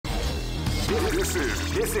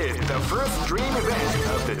This is the first dream event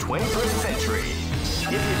of the 21st century.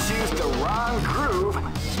 If you choose the wrong groove,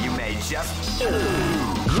 you may just...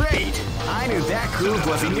 Great! I knew that groove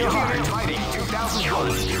was in your heart. Fighting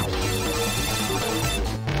 2001.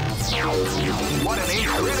 What an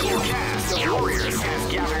incredible cast of warriors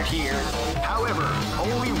has gathered here. However,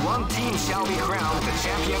 only one team shall be crowned the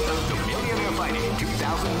champion of the Millionaire Fighting in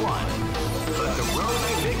 2001. But the road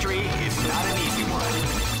to victory is not an easy one.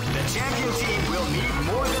 The champion team will need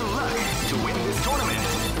more than luck to win this tournament.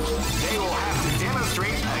 They will have to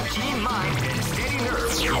demonstrate a keen mind and steady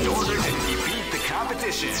nerves in order to defeat the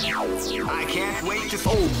competition. I can't wait to...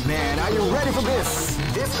 Oh man, are you ready for this?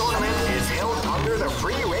 This tournament is held under the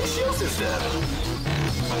free ratio system.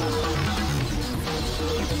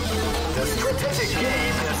 The strategic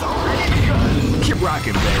game has already begun. Keep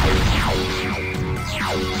rocking, baby.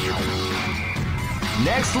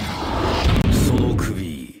 Next...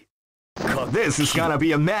 This is gonna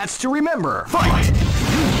be a match to remember. Fight!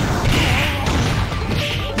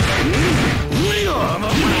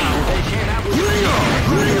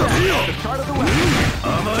 The start of the weapon.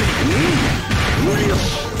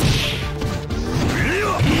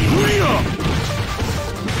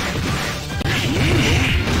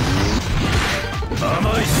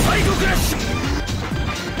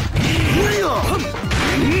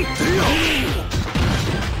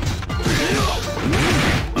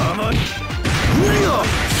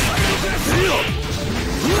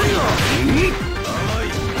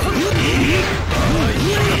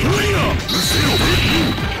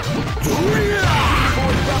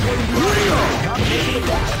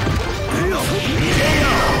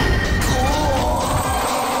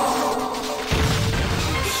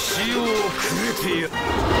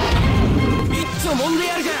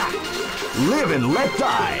 Live and let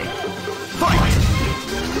die. Fight!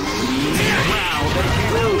 Wow, they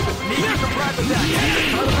came out. Need a surprise attack at the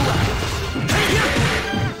start of the round.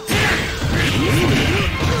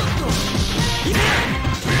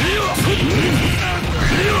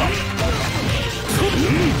 That's what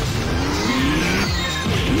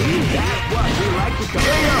we like to call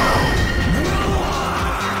KO.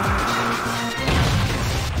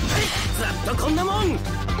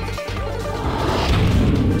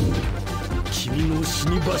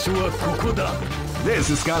 This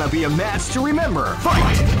is gonna be a match to remember.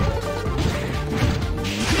 Fight!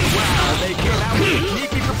 Wow, they came out with a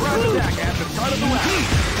sneaky surprise attack at the start of the round.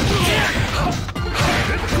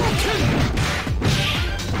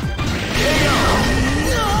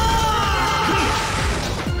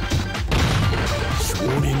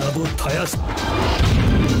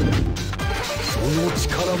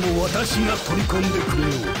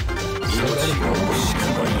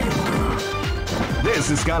 This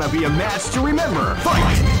is gonna be a match to remember.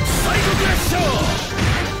 Fight!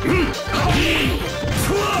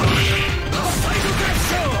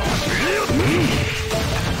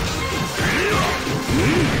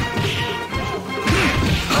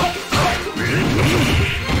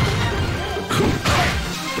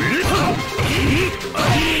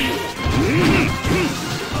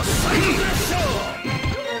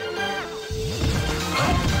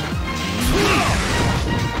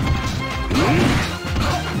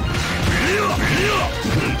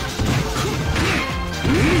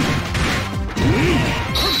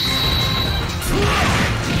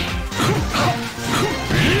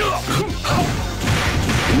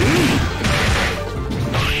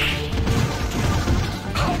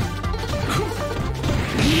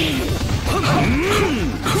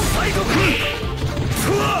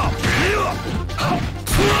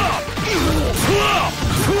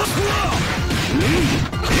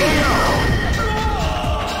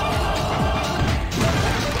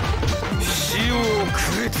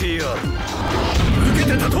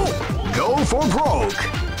 Go for broke.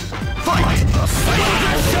 Fight!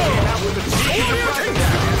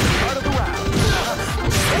 Part of the round.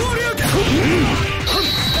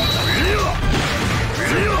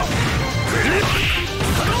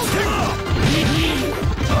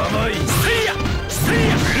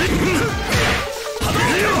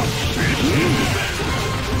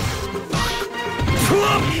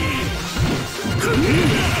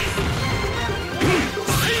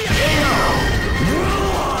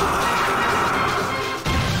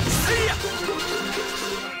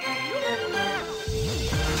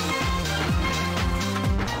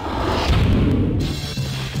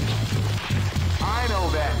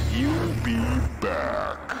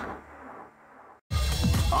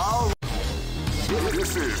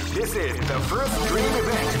 This is the first dream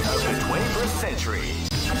event of the 21st century.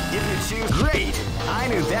 If you choose... Great! I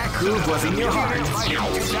knew that groove was in your heart. Fighting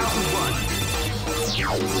 2001.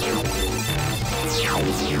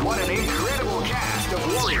 What an incredible cast of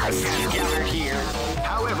warriors has gathered here.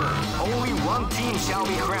 However, only one team shall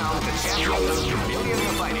be crowned the champion of the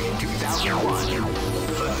Millionaire Fighting in 2001.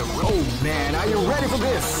 But the Oh man, are you ready for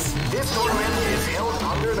this? This tournament is held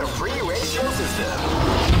under the free ratio system.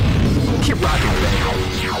 Keep rocking, baby.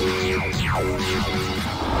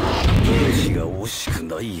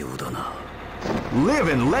 Live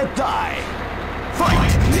and let die. Fight!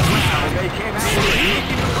 Wow, they came out with a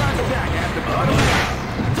sneaky surprise attack at the bottom.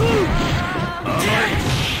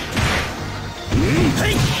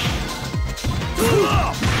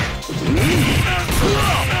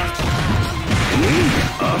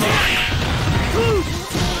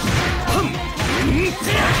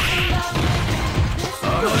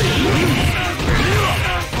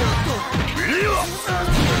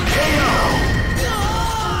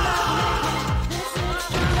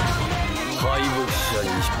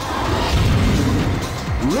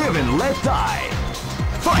 Live and let die.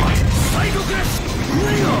 Fight! Psycho Crash!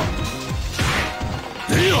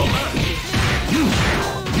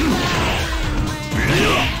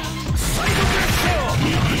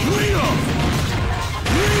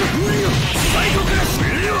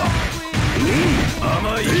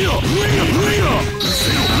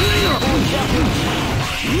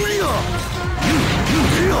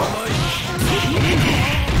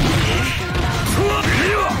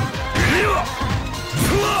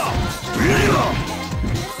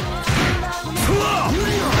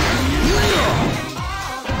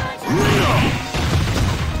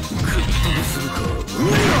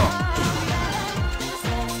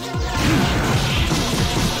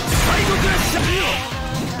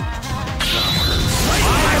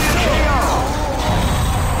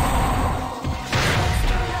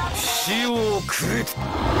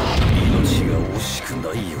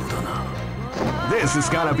 This is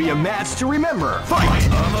gonna be a match to remember. Fight!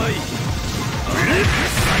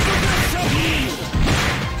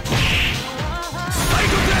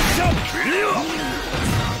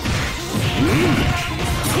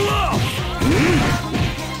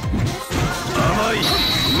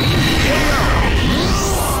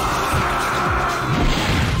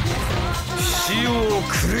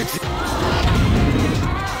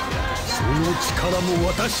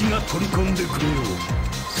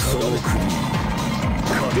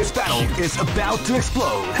 This battle is about to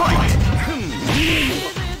explode. Fight!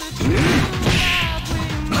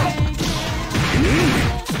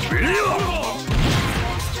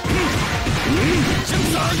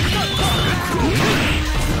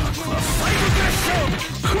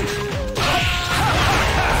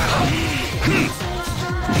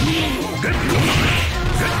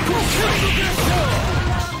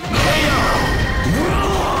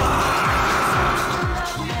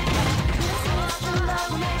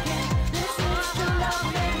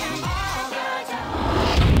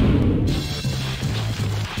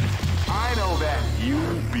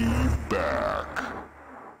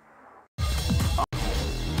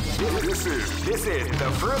 This is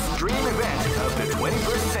the first dream event of the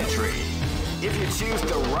 21st century. If you choose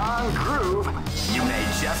the wrong groove, you may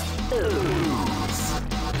just lose.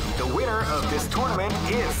 The winner of this tournament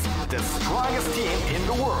is the strongest team in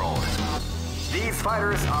the world. These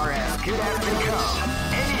fighters are as good as they come.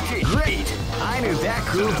 Any team. Great! I knew that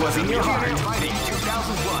groove was in your heart. Fighting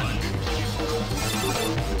 2001.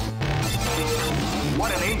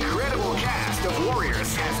 What an incredible cast of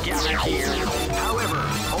warriors has gathered here. However,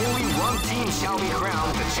 only one team shall be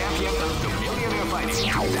crowned the champion of the Millionaire Fighting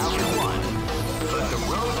 2001. But the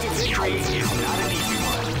road to victory is not an easy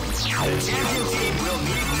one. The champion team will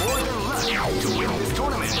need more than luck to win this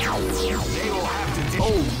tournament. They will have to...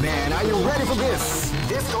 Oh man, are you ready for this?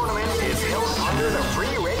 This tournament is held under the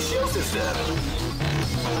free ratio system.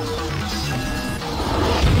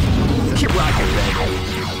 Keep rocking,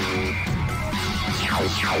 baby.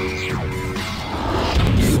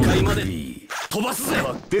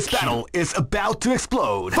 This battle is about to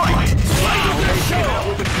explode. Fight! Wow, they came out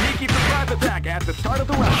with a sneaky surprise attack at the start of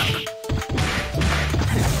the round.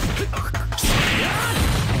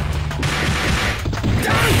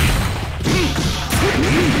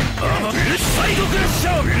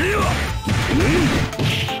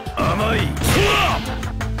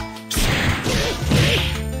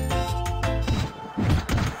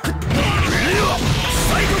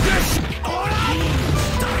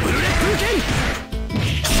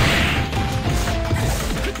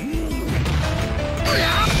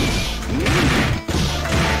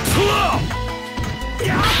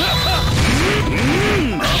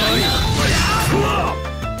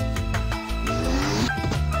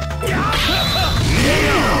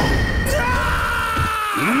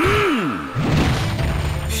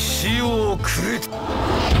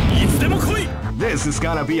 This is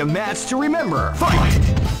gonna be a match to remember. Fight!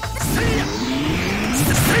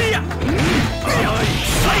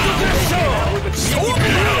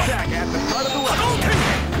 Attack at the front of the round.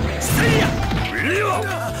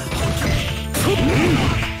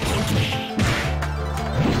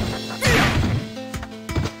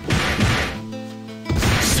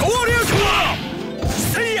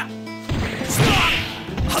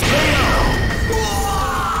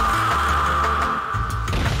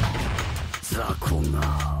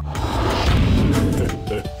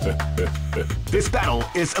 This battle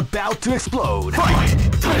is about to explode. Fight!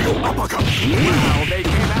 Wow, they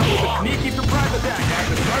came out with a sneaky surprise attack at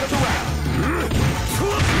the start of the round.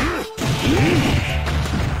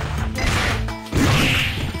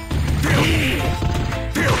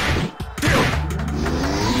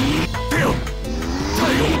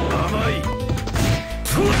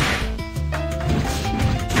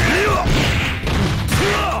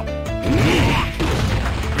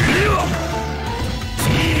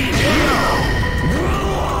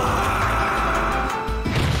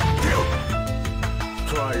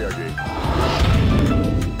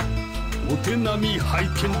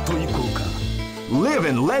 Live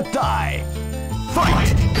and let die. Fight!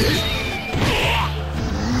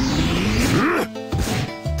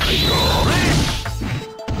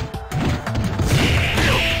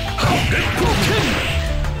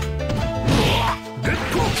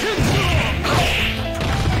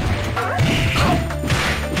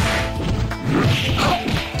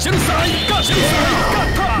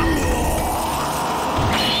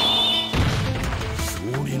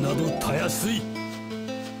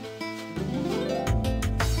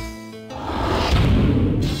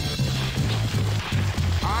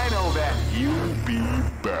 I know that you'll be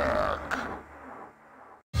back.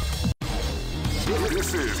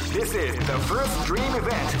 This is the first dream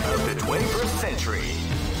event of the 21st century.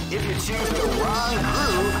 If you choose the wrong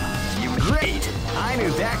groove, you great! I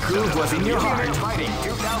knew that groove was in your heart. Fighting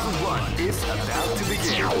 2001 is about to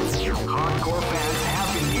begin. Hardcore fans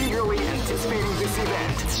have been eagerly anticipating this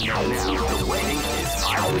event. Now the waiting is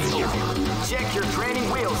finally over. Check your training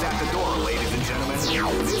wheels at the door, ladies and gentlemen.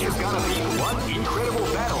 This is gonna be one incredible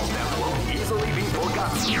battle that won't easily be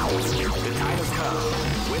forgotten. The time has come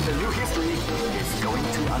when the new history is going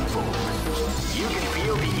to unfold. You can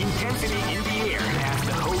feel the intensity in the air as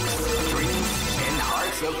the hopes, dreams, and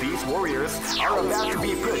hearts of these warriors are about to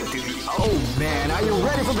be put to the... Oh man, are you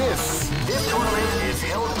ready for this? This tournament is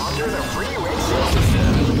held under the free ratio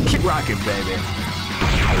system. Keep rocking, baby.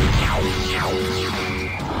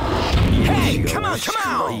 Hey, come on, come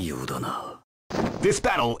on! This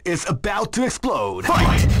battle is about to explode.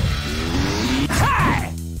 Fight! Hey!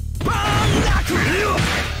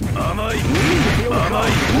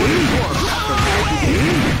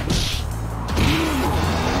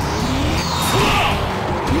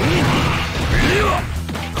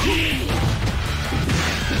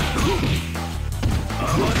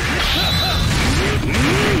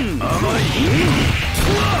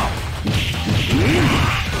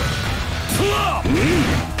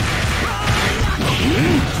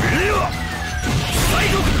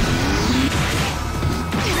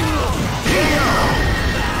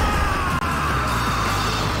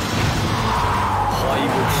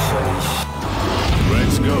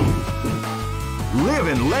 Let's go. Live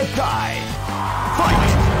and let die.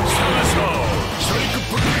 Fight!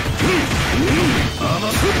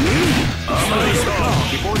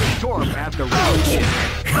 Before the storm at the round.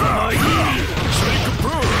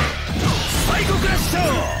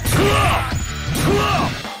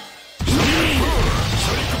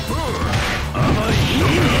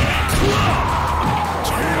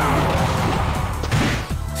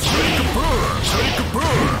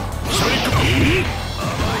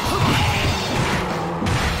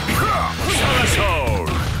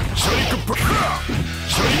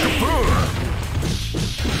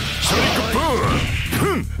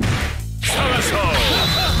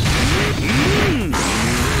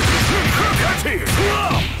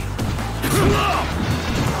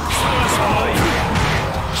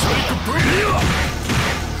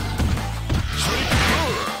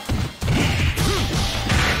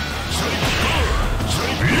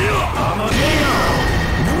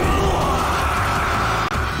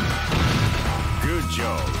 Good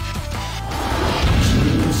job.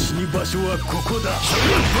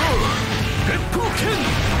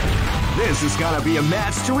 This is gonna be a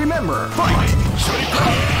match to remember. Fight!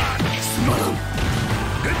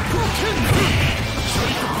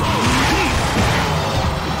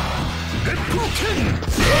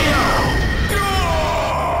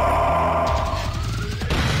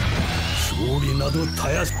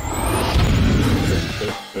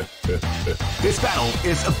 This battle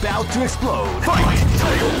is about to explode. Fight!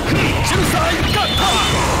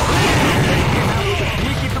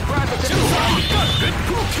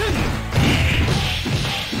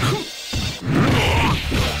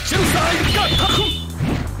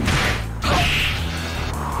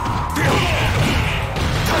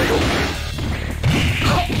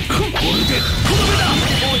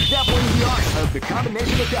 Dabbling the art of the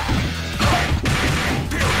combination attack.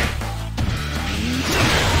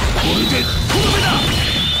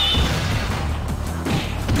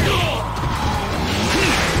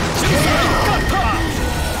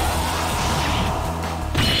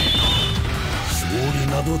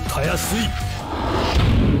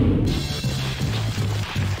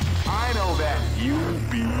 I know that you'll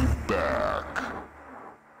be back.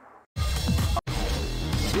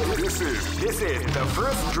 This is the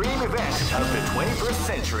first dream event of the 21st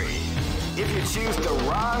century. If you choose the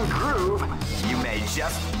wrong groove, you may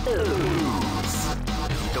just lose.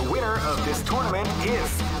 The winner of this tournament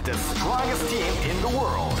is the strongest team in the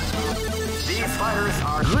world. These fighters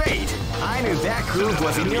are great. I knew that groove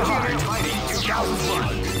was in your heart. Fighting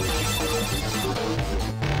 2001.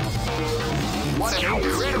 What an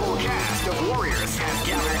incredible cast of warriors has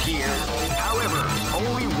gathered here. However,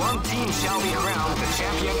 only one team shall be crowned the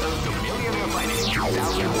champion of the Millionaire Fighting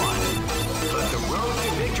 2001. But the road to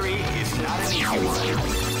victory is not an easy one.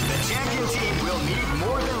 The champion team will need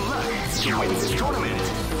more than luck to win this tournament.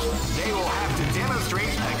 They will have to demonstrate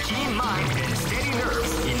a keen mind and steady nerves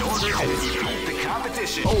in order to defeat the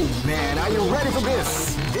competition. Oh man, are you ready for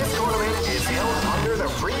this? This tournament is held under the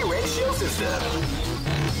free ratio system.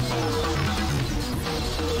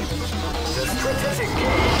 The strategic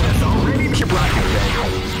game has already been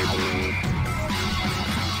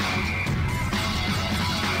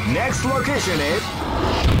Next location is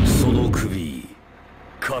その首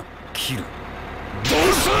かっきる。どう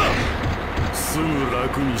した。すぐ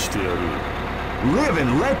楽にしてやる。 Live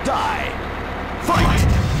and let die.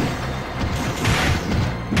 Fight.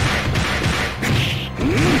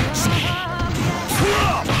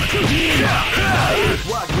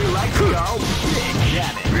 What we like to call big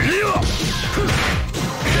damage.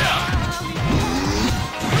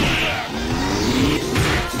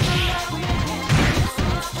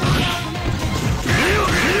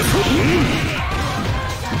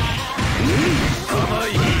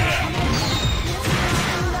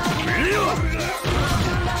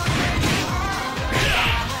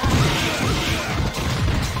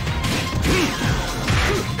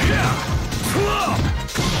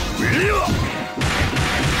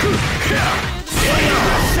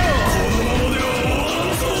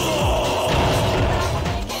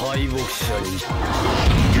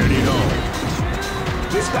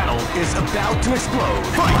 This battle is about to explode.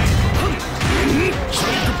 Fight!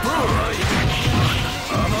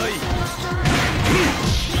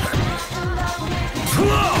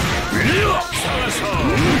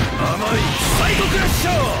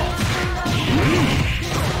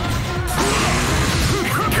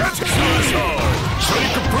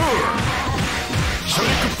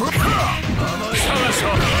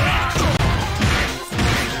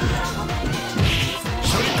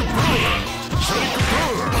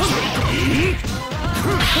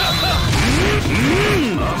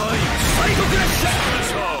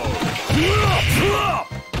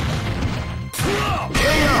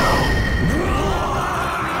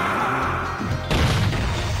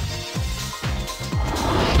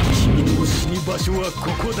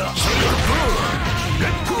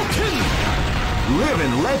 Live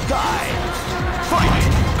and let die.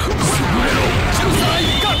 Fight!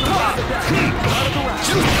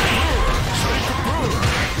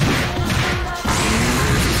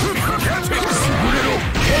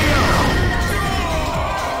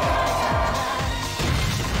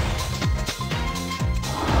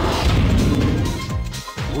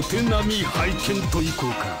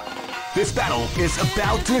 This battle is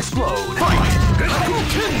about to explode. Fight!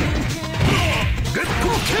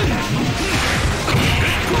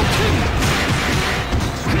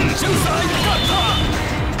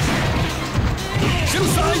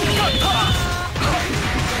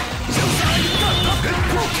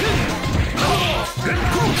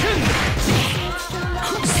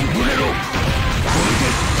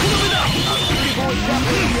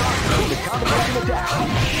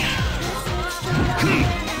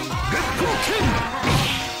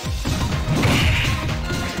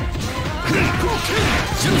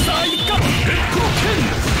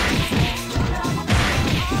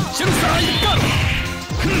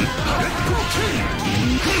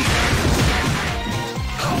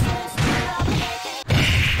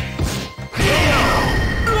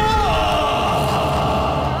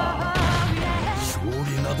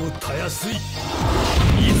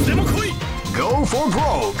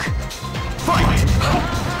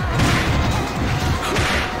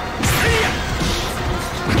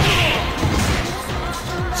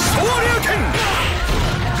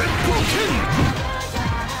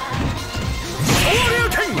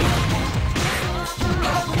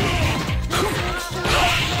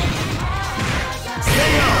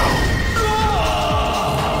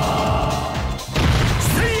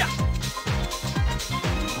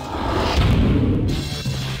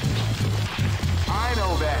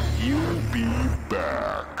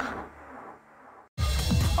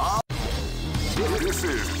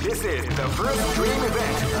 first dream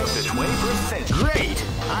event of the 21st century. Great!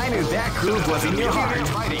 I knew that groove was in your heart.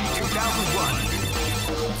 Fighting 2001.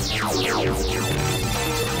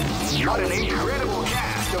 What an incredible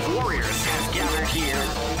cast of warriors has gathered here.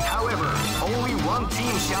 However, only one team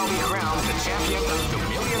shall be crowned the champion of the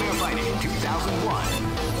Millionaire Fighting 2001.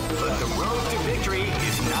 But the road to victory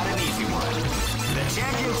is not an easy one. The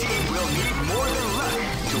champion team will need more than luck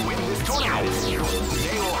to win this tournament.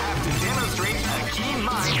 They will have to demonstrate a keen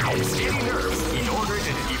mind and steady nerves in order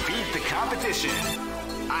to defeat the competition.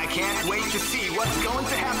 I can't wait to see what's going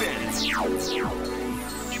to happen.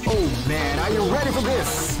 Oh man, are you ready for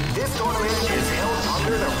this? This tournament is held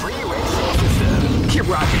under the free ratio system. Keep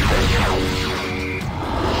rocking.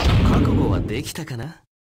 覚悟はできたかな?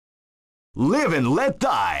 Live and let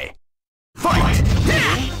die. Fight!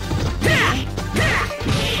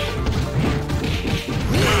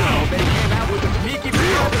 Wow, they came out with a sneaky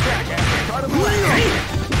control attack at the start of the round.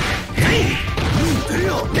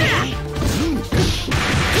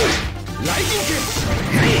 Lightning kick!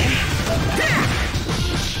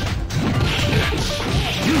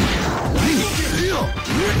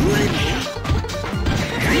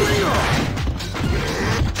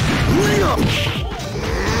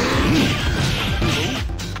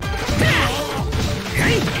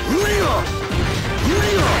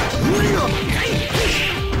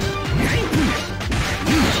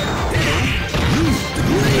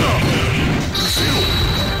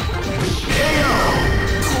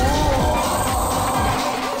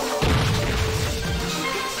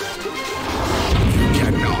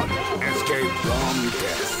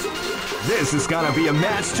 This is gonna be a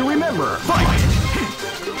match to remember. Fight!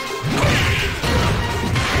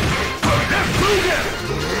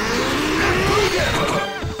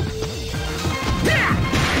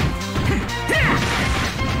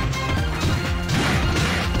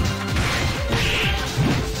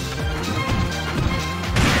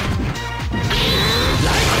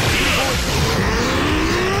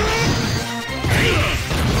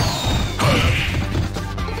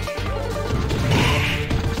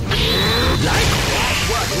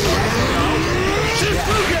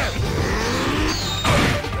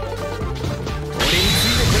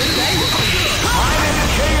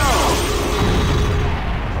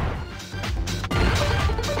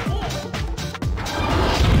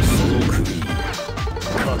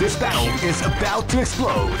 This battle is about to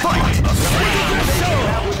explode. Fight! With a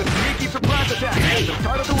sneaky surprise attack at the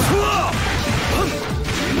start of the round.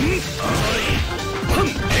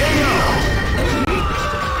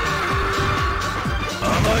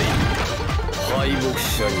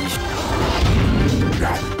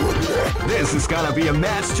 This is gonna be a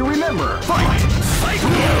match to remember. Fight!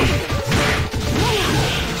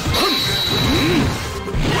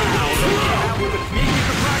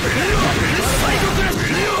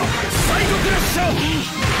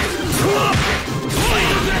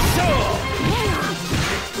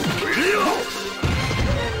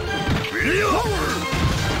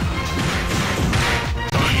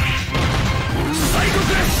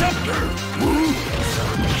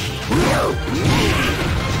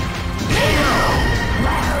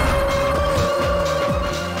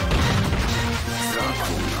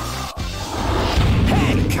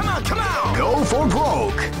 Hey, come on, come on! Go for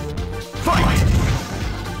broke! Fight!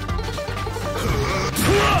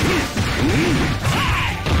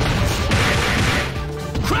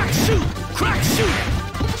 Crack shoot! Crack shoot!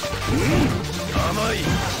 Amai!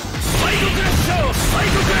 Psycho Crash!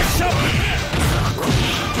 Psycho Crash!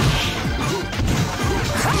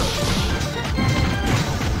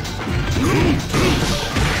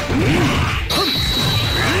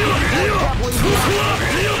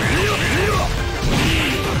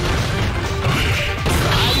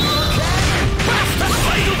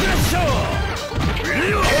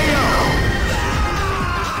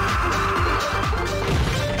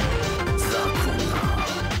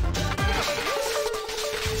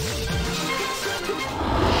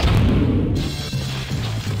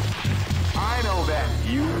 I know that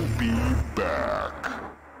you'll be back.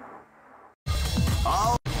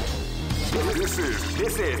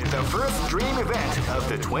 This is the first dream event of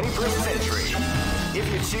the 21st century. If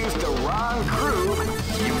you choose the wrong groove,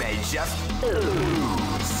 you may just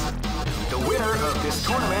lose. The winner of this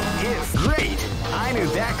tournament is great. I knew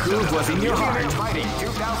that groove was in your heart. Fighting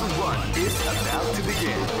 2001 is about to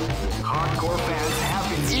begin. Hardcore fans have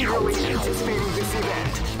been eagerly anticipating this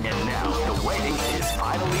event, and now the waiting is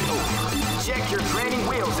finally over. Check your training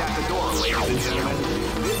wheels at the door, ladies and gentlemen.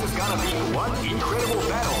 This is gonna be one incredible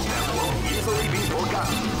battle that won't easily be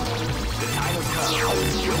forgotten. The time has come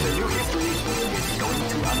when the new history is going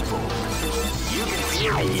to unfold. You can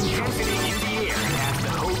feel the intensity in the air as the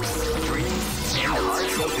hopes, dreams,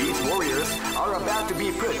 warriors are about to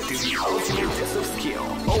be put to the ultimate test of skill.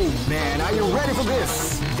 Oh man, are you ready for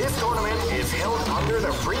this? This tournament is held under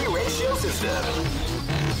the free ratio system.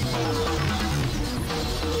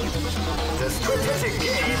 The strategic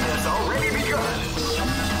game has already begun.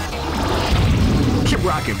 Keep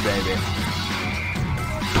rocking, baby.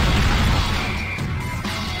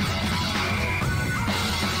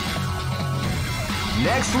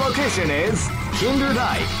 Next location is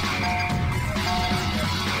Kinderdike.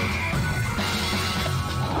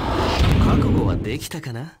 覚悟はできた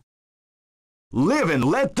かな？ Live and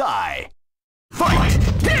let die. Fight!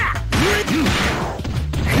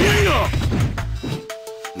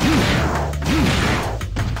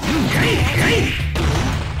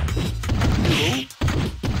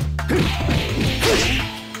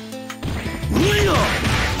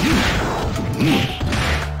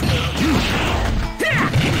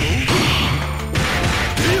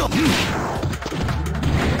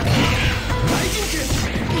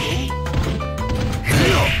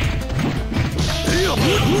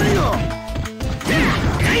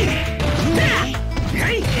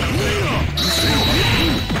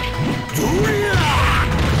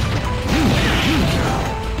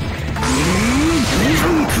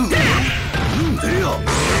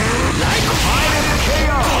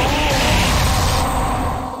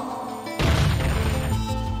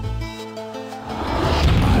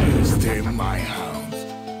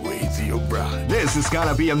 This is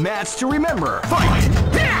gonna be a match to remember. Fight!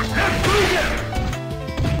 They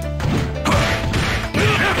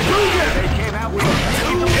came out with a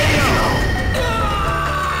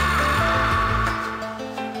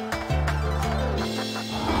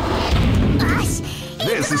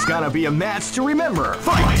This is gonna be a match to remember.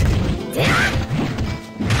 Fight!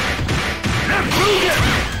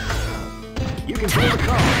 You can play the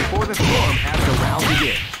call before the storm has the round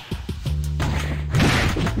begin.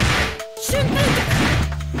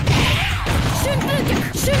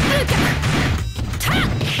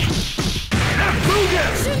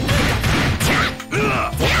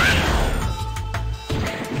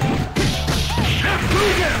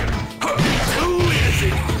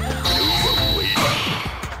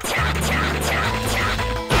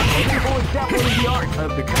 Definitely the art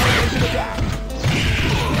of the combination attack.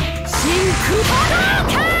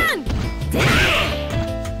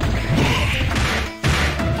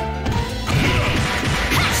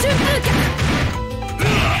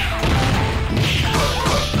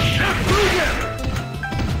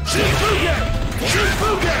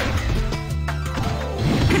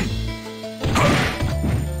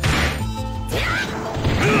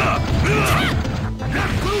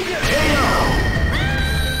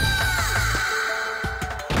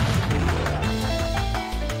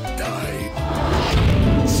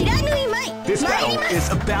 This battle is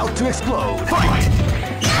about to explode. Fight!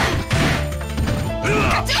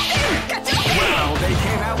 Well, they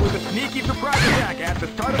came out with a sneaky surprise attack at the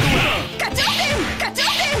start of the round.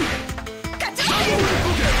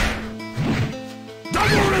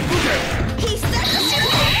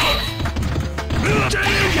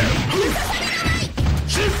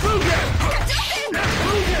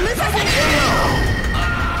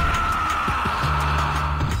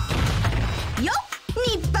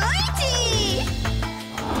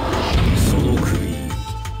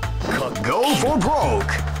 Go for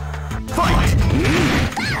broke. Fight!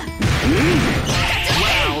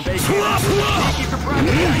 Wow, they came out with a sneaky surprise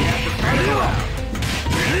attack at the start of the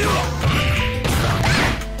round.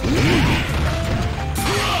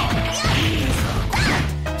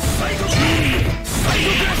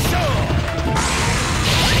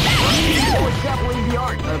 Definitely the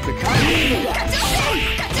art of the combination attack.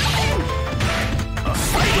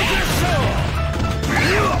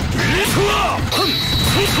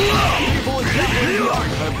 Evil is definitely the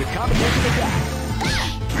art of the combination attack.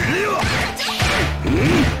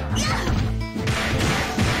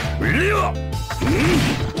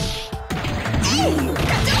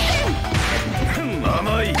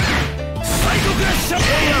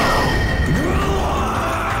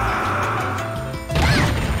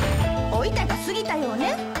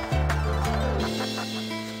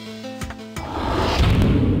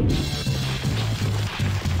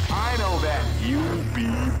 I know that you'll be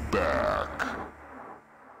back.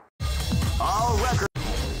 All record.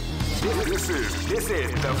 This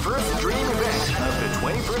is the first dream event of the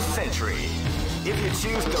 21st century. If you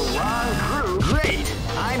choose the wrong crew, great!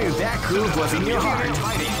 I knew that groove was in your heart.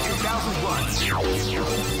 Fighting 2001.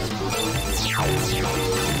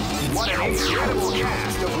 What an incredible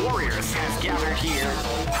cast of warriors has gathered here.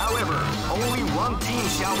 However, only one team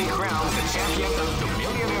shall be crowned the champion of the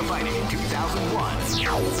Millionaire Fighting 2001.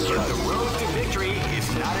 But the road to victory is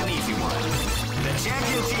not an easy one. The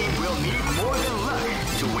champion team will need more than luck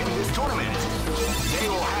to win this tournament. They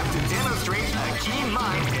will have to demonstrate a keen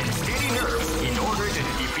mind and steady nerves in order to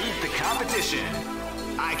defeat the competition.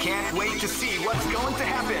 I can't wait to see what's going to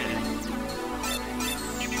happen.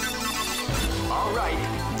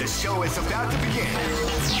 Alright, the show is about to begin.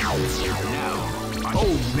 Now,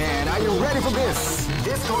 oh man, are you ready for this?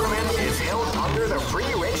 This tournament is held under the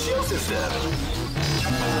free ratio system.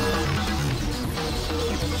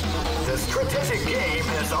 The strategic game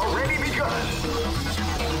has already begun.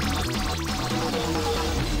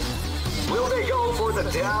 Will they go for the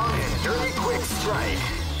down and dirty quick strike?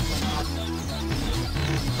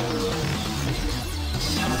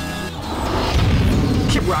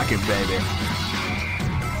 Keep rocking, baby.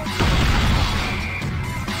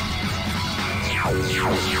 Shall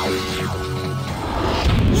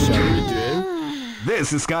we do?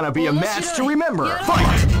 This is gonna be a match to remember.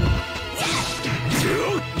 Fight!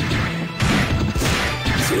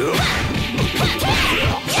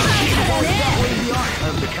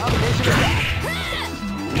 Of the combination attack.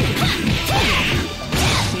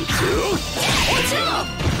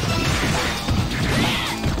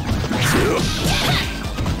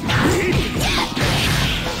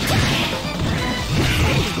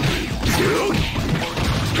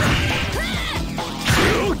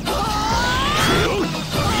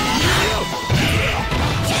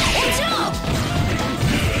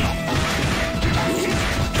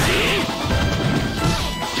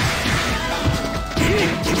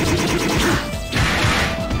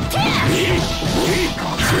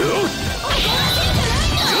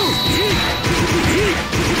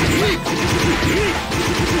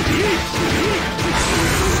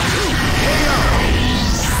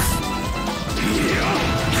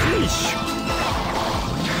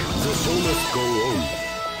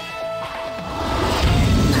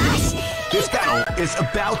 This battle is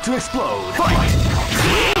about to explode. Fight!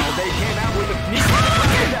 They came out with a sneak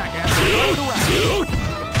attack after the round.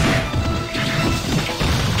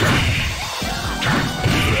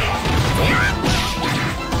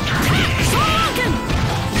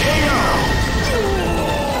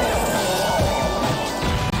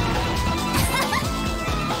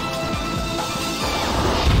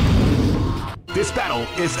 This battle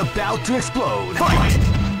is about to explode. Fight!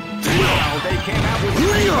 Well, they came out with a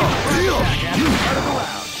attack at the start of the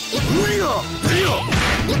round.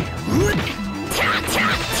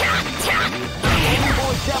 Only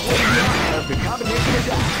boy step was beyond of the combination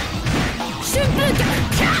attack.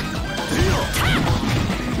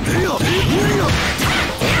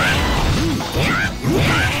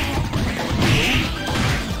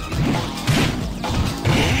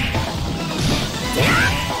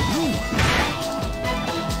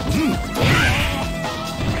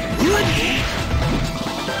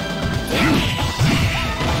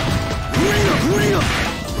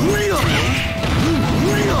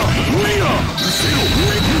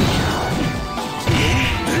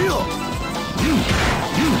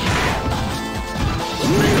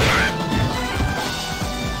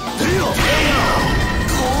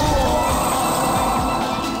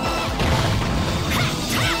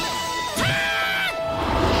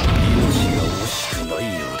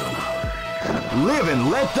 Live and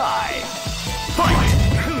let die. Fight!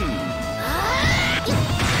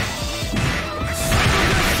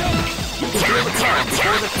 You can feel the time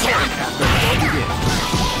before the time after the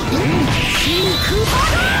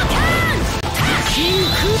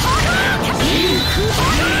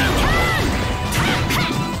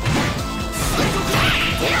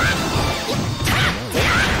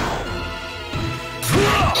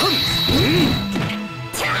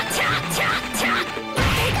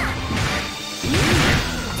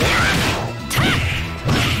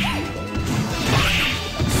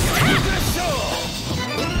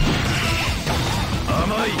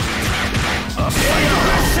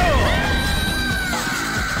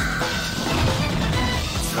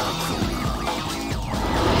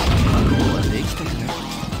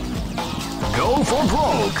Go for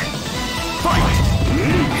broke! Fight!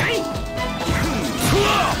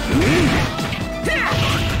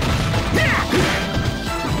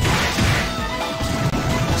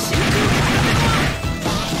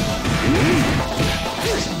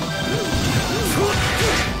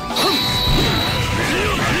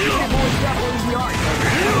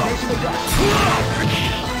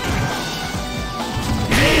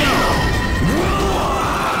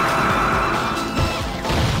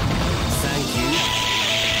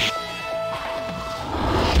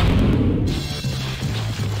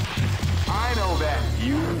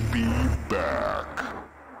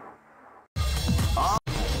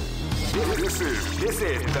 This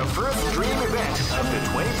is the first dream event of the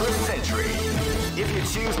 21st century. If you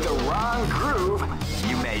choose the wrong groove,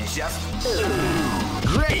 you may just...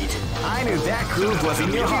 Great! I knew that groove was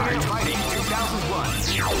in your heart. Fighting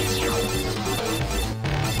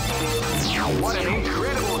 2001. What an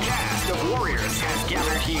incredible cast of warriors has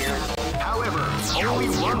gathered here. However, only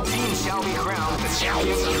one team shall be crowned the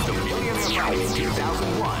champion of the Millionaire Fighting 2001.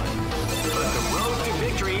 But the road to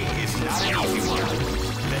victory is not an easy one.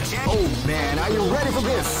 Oh man, are you ready for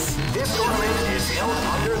this? This tournament is held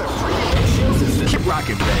under the free-ratio system. Keep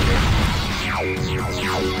rocking, baby.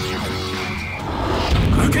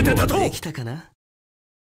 受けてたと。できたかな？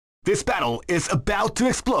 This battle is about to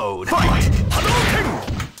explode. Fight! 波動拳。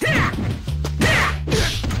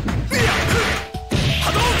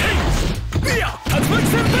波動拳。竜巻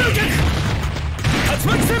旋風脚。竜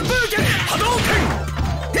巻旋風脚。波動拳。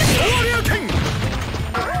昇竜拳。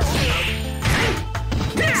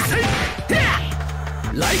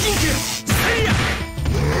雷神拳。せいや。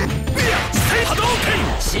波動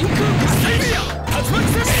拳。真空拳。せいや。竜巻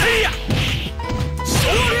旋風。せいや。昇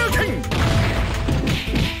竜拳。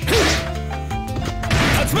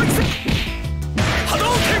竜巻旋波動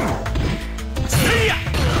拳。せいや。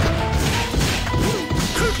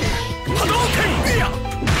波動拳。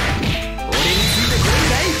俺についてくれん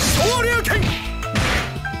かい？昇竜拳。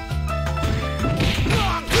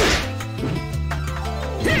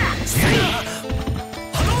せいや。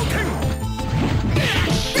波動拳。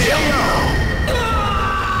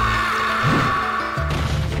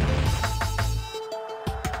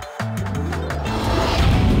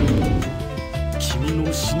君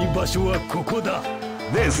の死に場所はここだ。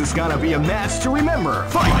 This is gonna be a match to remember.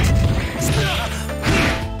 Fight! 月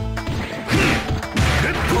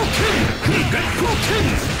光剣。月光剣。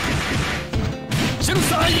シェル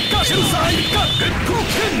サー一家。シェルサー一家。月光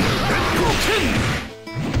剣。月光剣。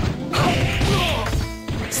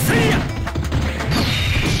せいや。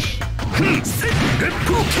月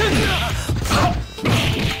光剣。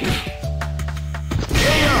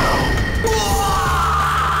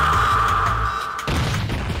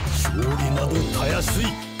勝利などたやすい。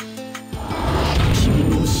君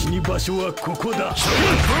の死に場所はここだ。月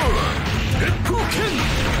光剣。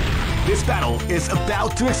 This battle is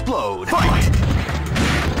about to explode. Fight!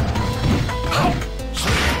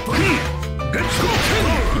 月光剣。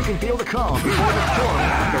 You can feel the calm before the storm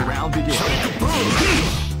when the round begins.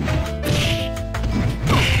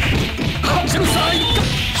 シェルサー一家。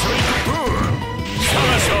シャ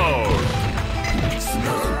ラショー。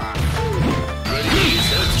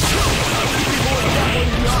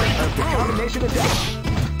 The combination of death.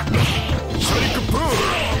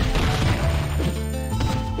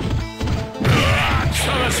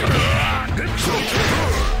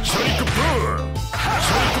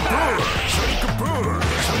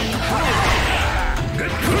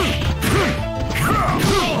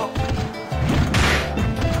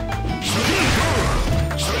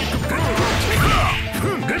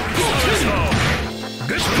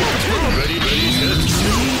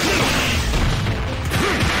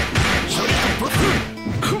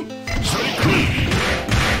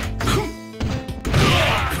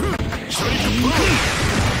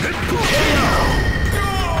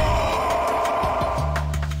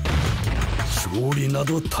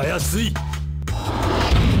たやすい。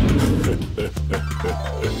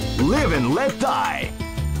 Live and let die.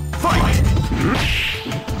 Fight!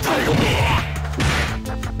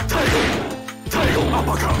 最後ア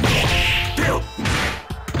パカ出よ。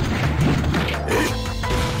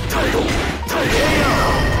最後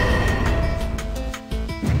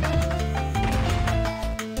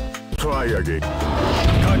Try again. か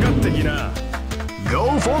かってきな。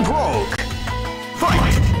 Go for broke.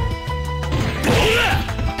 Fight!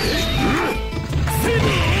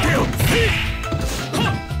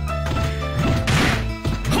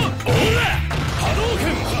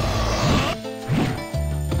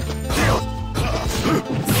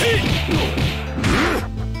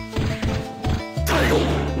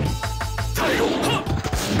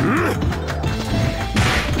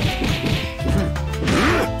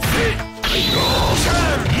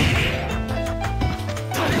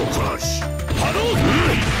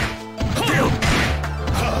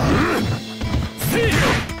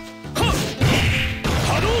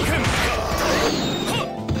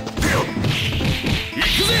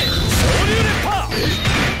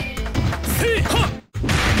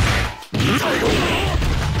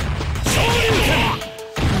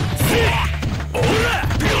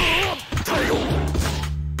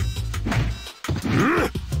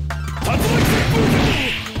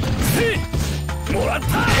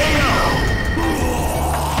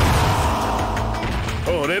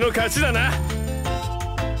 俺の勝ちだな。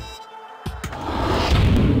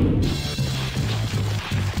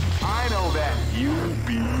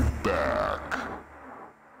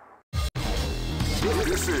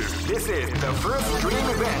This is the first dream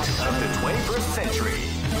event of the 21st century.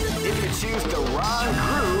 If you choose the wrong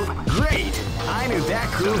groove, great! I knew that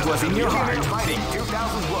groove was in your heart. Fighting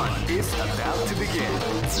 2001 is about to begin.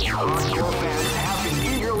 Hardcore fans have been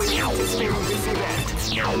eagerly anticipating this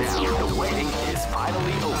event. Now the waiting is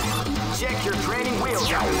finally over. Check your training wheels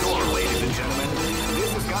out the door, ladies and gentlemen. This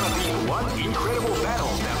is gonna be one incredible battle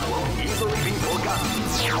that won't easily be forgotten.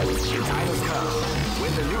 The time has come when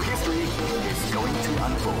the new history is going to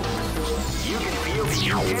unfold. You can feel the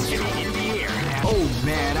intensity in the air. Oh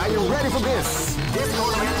man, are you ready for this? This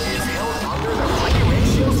tournament is held under the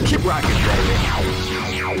regulations. Keep rocking, baby.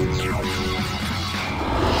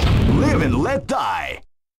 Live and let die.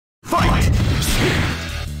 Fight!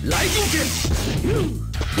 Lightning kick!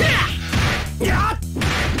 Yeah!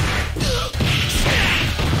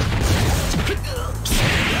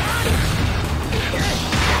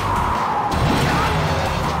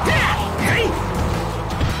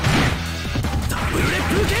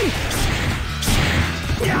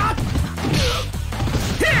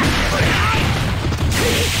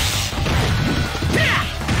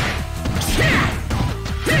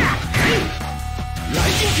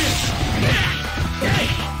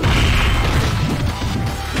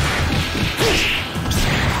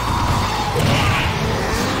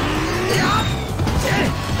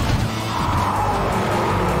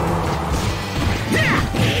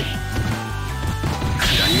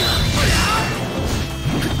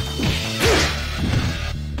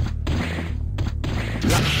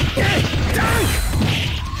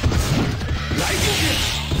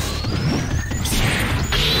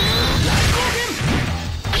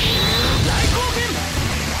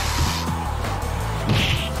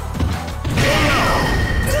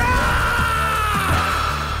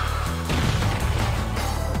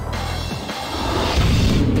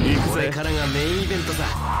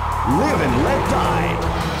 Live and let die.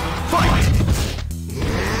 Fight!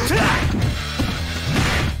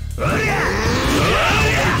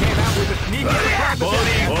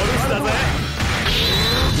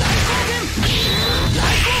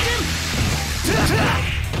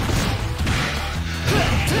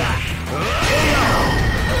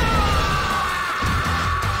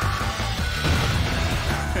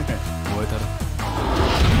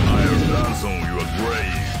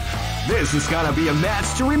 This is gonna be a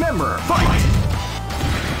match to remember. Fight!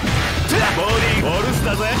 Body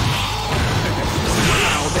all-star ぜ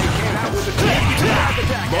Wow, they came out with the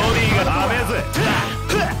attack. ボディがダメぜ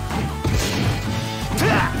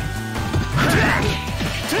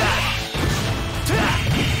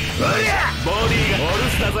ボディがオール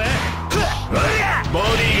スターぜ ボ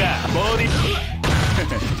ディがボディ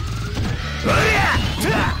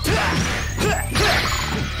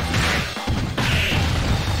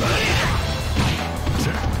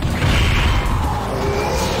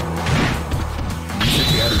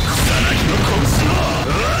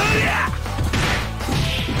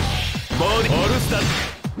ボディオールスター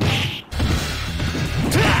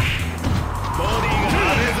ボディがダ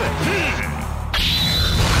メぜ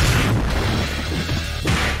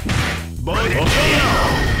ボディ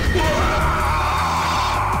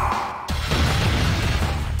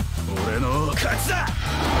俺の勝ちだ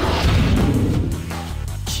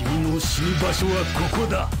君の死ぬ場所はここ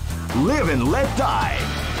だ Live and let die.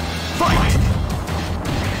 Fight!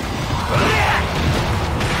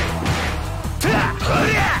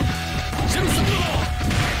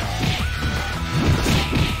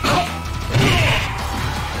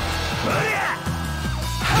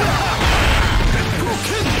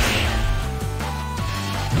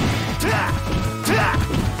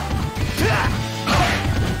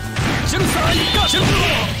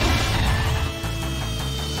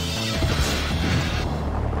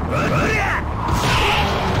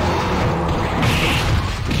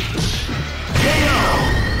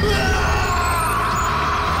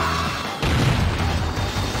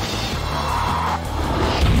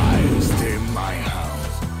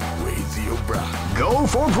 Go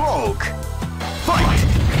for broke. Fight!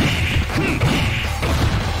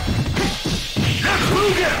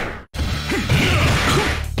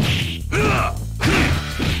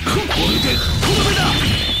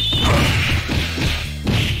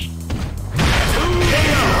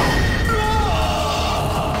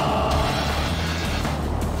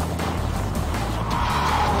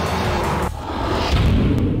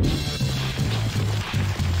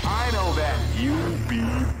 I know that you'll be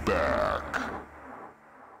back.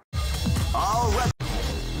 Alright.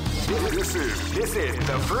 This is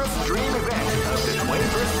the first dream event of the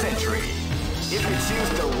 21st century. If you choose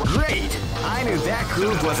the great, I knew that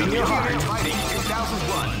groove was in your heart. Fighting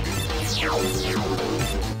 2001.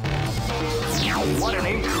 What an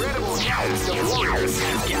incredible cast of warriors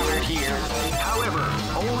has gathered here. However,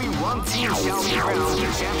 only one team shall be crowned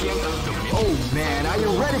the champion of the million. Oh man, are you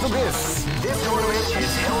ready for this? This tournament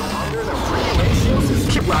is held under the free ratio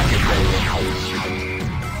system. Keep rocking, baby.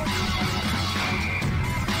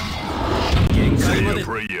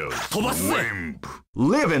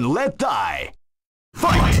 Live and let die.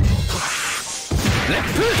 Fight!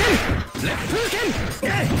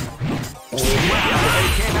 Wow, they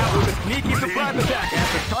came out with a sneaky surprise attack at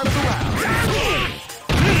the start of the round.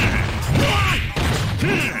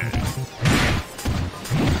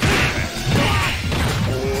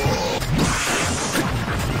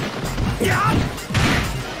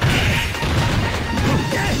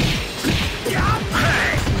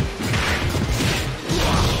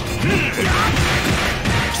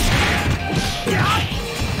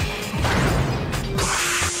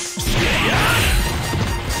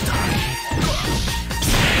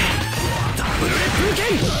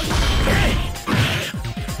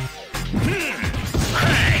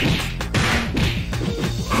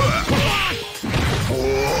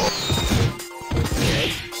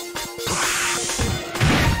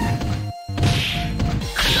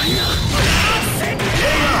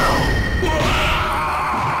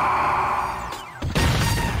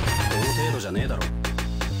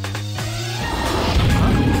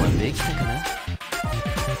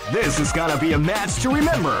 This is gonna be a match to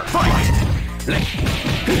remember. Fight!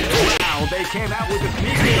 Wow, they came out with a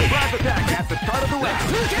sneaky surprise attack at the start of the round.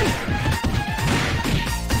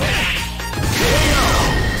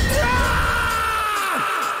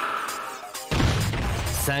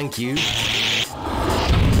 Thank you.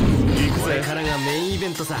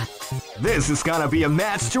 This is gonna be a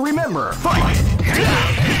match to remember. Fight!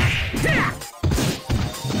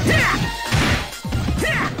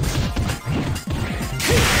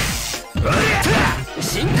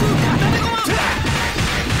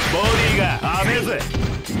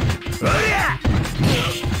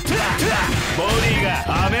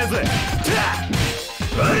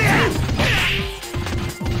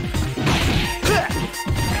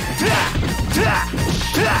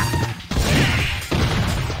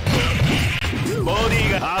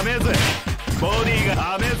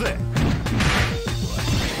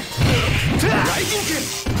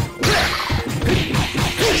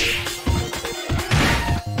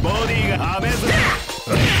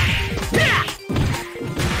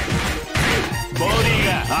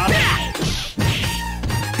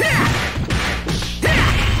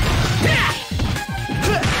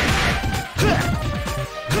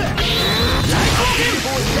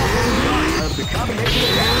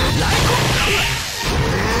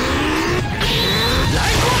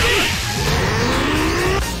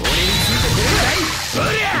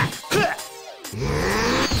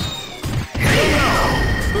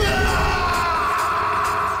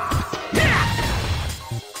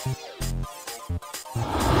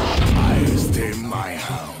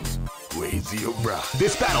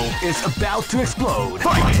 This battle is about to explode.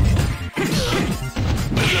 Fight!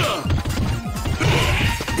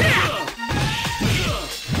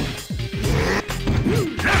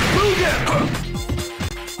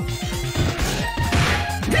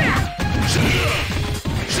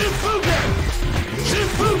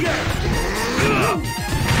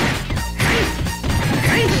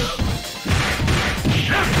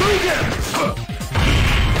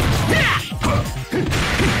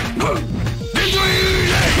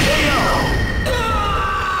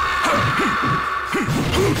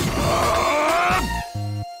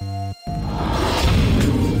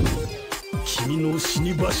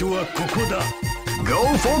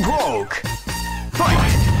 Go for broke!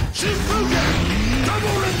 Fight! You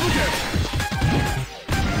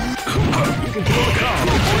can throw the card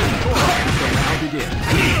before the round begins.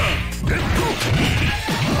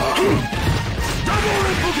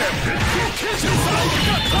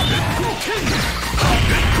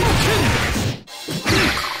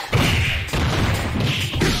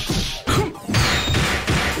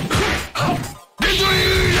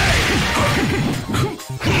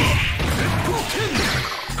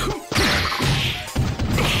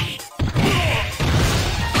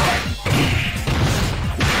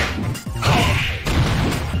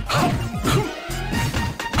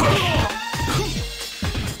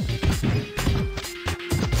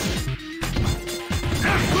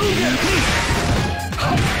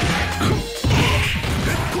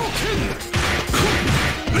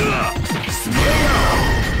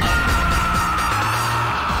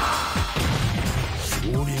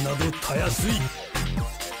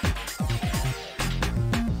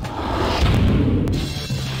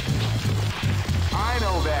 I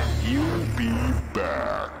know that you'll be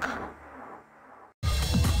back.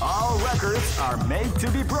 are made to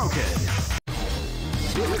be broken.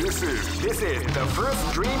 This is the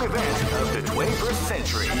first dream event of the 21st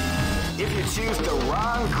century. If you choose the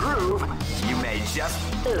wrong groove, you may just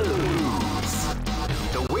lose.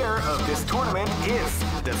 The winner of this tournament is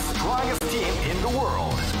the strongest team in the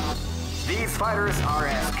world. These fighters are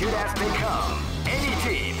as good as they come. Any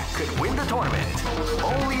team could win the tournament.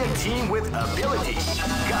 Only a team with ability,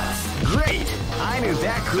 guts. Great! I knew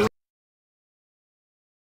that groove